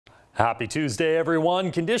Happy Tuesday,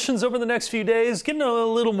 everyone. Conditions over the next few days getting a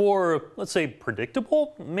little more, let's say,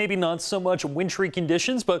 predictable. Maybe not so much wintry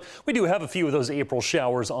conditions, but we do have a few of those April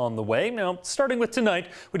showers on the way. Now, starting with tonight,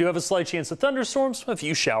 we do have a slight chance of thunderstorms, a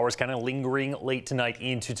few showers kind of lingering late tonight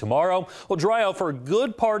into tomorrow. We'll dry out for a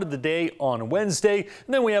good part of the day on Wednesday,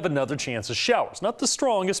 and then we have another chance of showers. Not the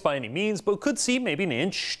strongest by any means, but could see maybe an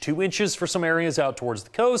inch, 2 inches for some areas out towards the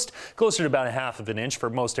coast, closer to about a half of an inch for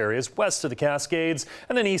most areas west of the Cascades,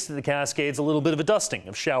 and then east of the Cascades, a little bit of a dusting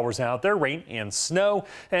of showers out there, rain and snow,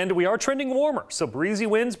 and we are trending warmer. So breezy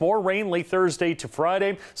winds, more rain late Thursday to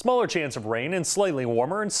Friday, smaller chance of rain and slightly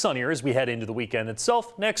warmer and sunnier as we head into the weekend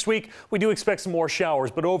itself. Next week, we do expect some more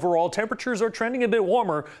showers, but overall temperatures are trending a bit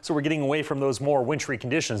warmer, so we're getting away from those more wintry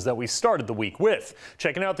conditions that we started the week with.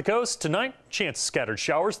 Checking out the coast tonight, chance of scattered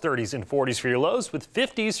showers, 30s and 40s for your lows with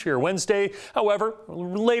 50s for your Wednesday. However,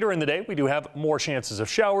 later in the day, we do have more chances of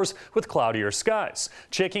showers with cloudier skies.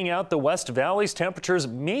 Checking out the West Valley's temperatures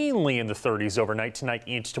mainly in the 30s overnight tonight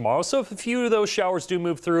into tomorrow. So if a few of those showers do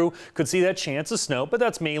move through, could see that chance of snow, but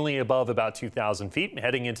that's mainly above about 2,000 feet.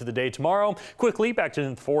 Heading into the day tomorrow, quickly back to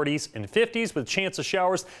the 40s and 50s with chance of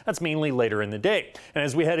showers. That's mainly later in the day. And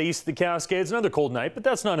as we head east of the Cascades, another cold night, but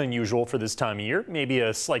that's not unusual for this time of year. Maybe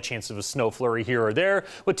a slight chance of a snow flurry here or there.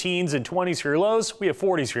 With teens and 20s for your lows, we have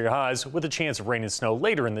 40s for your highs with a chance of rain and snow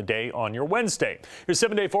later in the day on your Wednesday. Your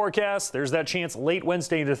 7-day forecast, there's that chance late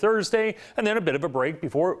Wednesday into Thursday, and then a bit of a break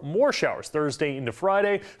before more showers Thursday into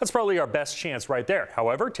Friday. That's probably our best chance right there.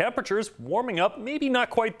 However, temperatures warming up, maybe not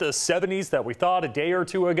quite the 70s that we thought a day or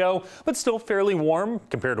two ago, but still fairly warm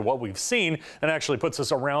compared to what we've seen, and actually puts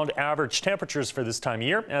us around average temperatures for this time of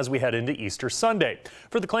year as we head into Easter Sunday.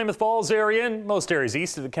 For the Klamath Falls area and most areas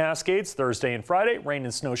east of the Cascades, Thursday and Friday, rain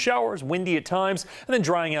and snow showers, windy at times, and then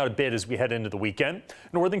drying out a bit as we head into the weekend.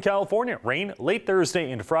 Northern California, rain late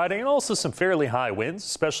Thursday into Friday, and also some fairly high winds,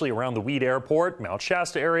 especially around the Weed Airport, Mount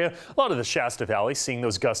Shasta area, a lot of the Shasta Valley seeing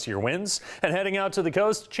those gustier winds. And heading out to the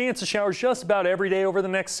coast, chance of showers just about every day over the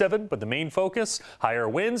next 7, but the main focus, higher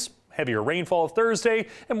winds, heavier rainfall Thursday,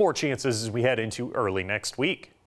 and more chances as we head into early next week.